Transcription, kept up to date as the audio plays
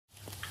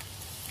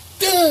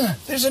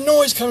There's a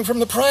noise coming from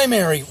the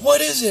primary.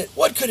 What is it?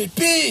 What could it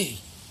be?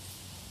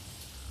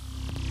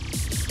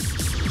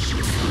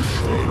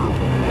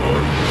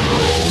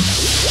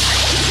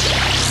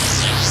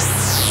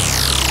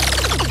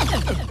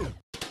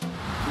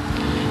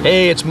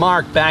 Hey, it's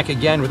Mark back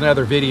again with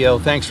another video.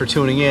 Thanks for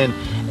tuning in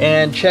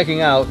and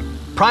checking out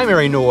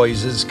primary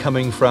noises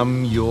coming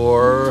from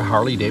your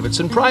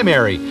Harley-Davidson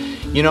primary.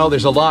 You know,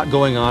 there's a lot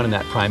going on in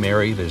that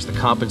primary. There's the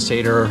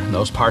compensator, and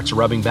those parts are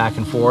rubbing back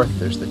and forth.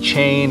 There's the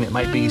chain, it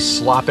might be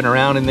slopping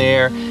around in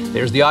there.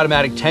 There's the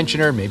automatic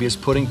tensioner, maybe it's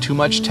putting too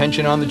much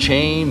tension on the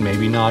chain,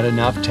 maybe not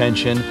enough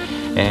tension,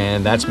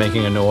 and that's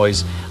making a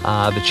noise.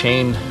 The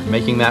chain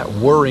making that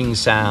whirring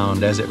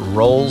sound as it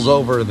rolls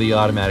over the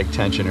automatic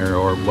tensioner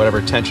or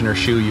whatever tensioner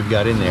shoe you've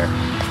got in there.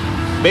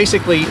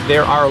 Basically,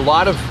 there are a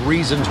lot of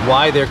reasons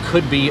why there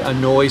could be a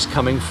noise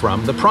coming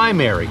from the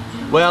primary.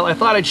 Well, I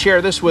thought I'd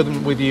share this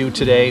with you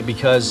today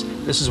because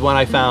this is one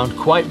I found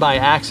quite by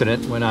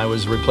accident when I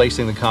was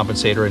replacing the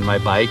compensator in my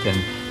bike and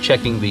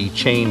checking the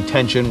chain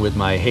tension with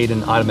my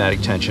Hayden automatic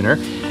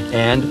tensioner,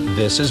 and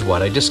this is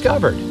what I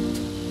discovered.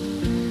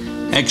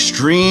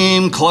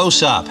 Extreme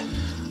close-up.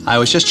 I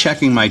was just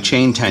checking my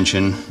chain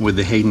tension with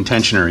the Hayden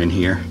tensioner in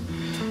here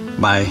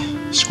by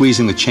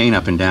squeezing the chain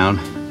up and down,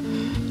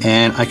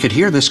 and I could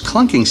hear this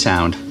clunking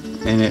sound,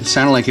 and it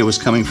sounded like it was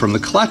coming from the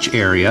clutch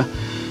area.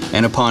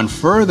 And upon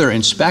further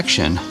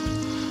inspection,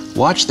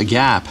 watch the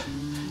gap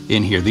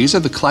in here. These are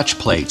the clutch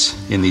plates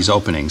in these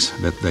openings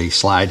that they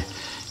slide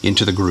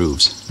into the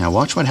grooves. Now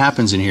watch what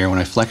happens in here when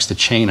I flex the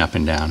chain up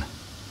and down.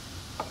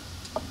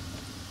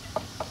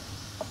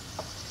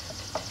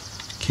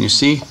 Can you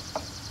see?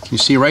 Can you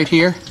see right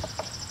here?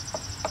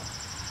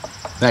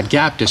 That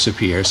gap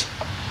disappears.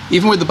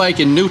 Even with the bike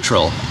in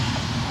neutral,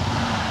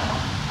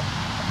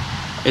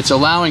 it's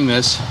allowing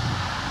this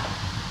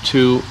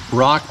to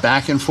rock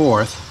back and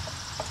forth.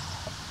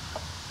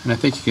 And I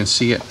think you can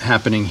see it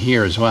happening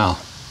here as well.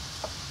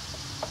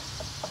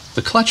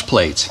 The clutch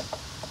plates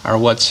are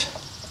what's...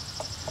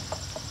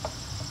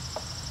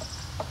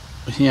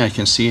 Yeah, I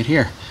can see it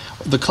here.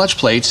 The clutch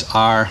plates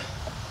are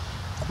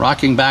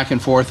rocking back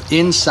and forth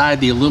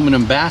inside the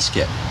aluminum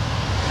basket.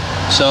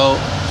 So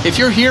if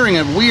you're hearing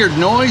a weird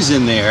noise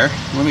in there,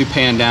 let me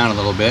pan down a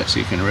little bit so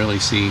you can really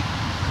see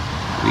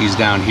these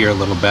down here a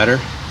little better.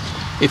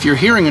 If you're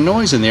hearing a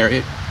noise in there,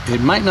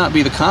 it might not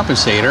be the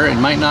compensator, it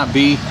might not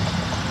be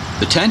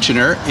the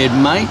tensioner, it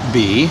might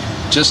be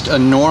just a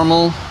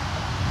normal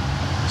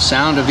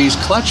sound of these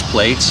clutch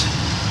plates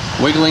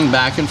wiggling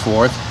back and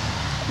forth,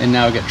 and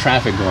now we get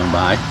traffic going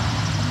by.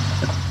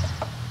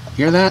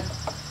 Hear that?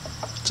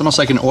 It's almost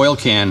like an oil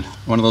can,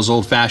 one of those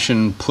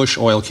old-fashioned push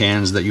oil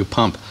cans that you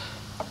pump,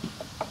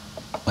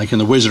 like in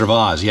The Wizard of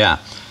Oz, yeah.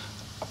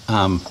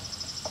 And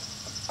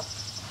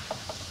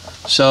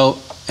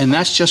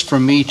that's just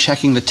from me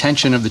checking the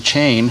tension of the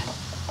chain.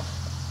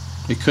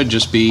 It could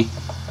just be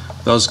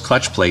those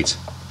clutch plates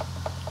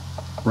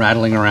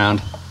rattling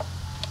around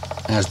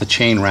as the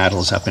chain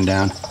rattles up and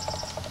down.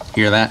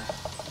 Hear that?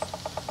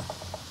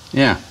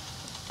 Yeah.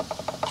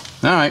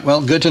 All right, well,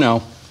 good to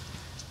know.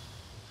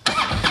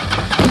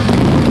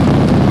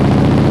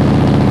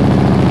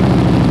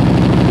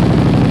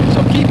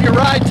 So keep your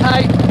ride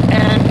tight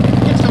and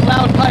get some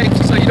loud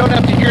pipes so you don't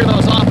have to hear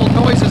those off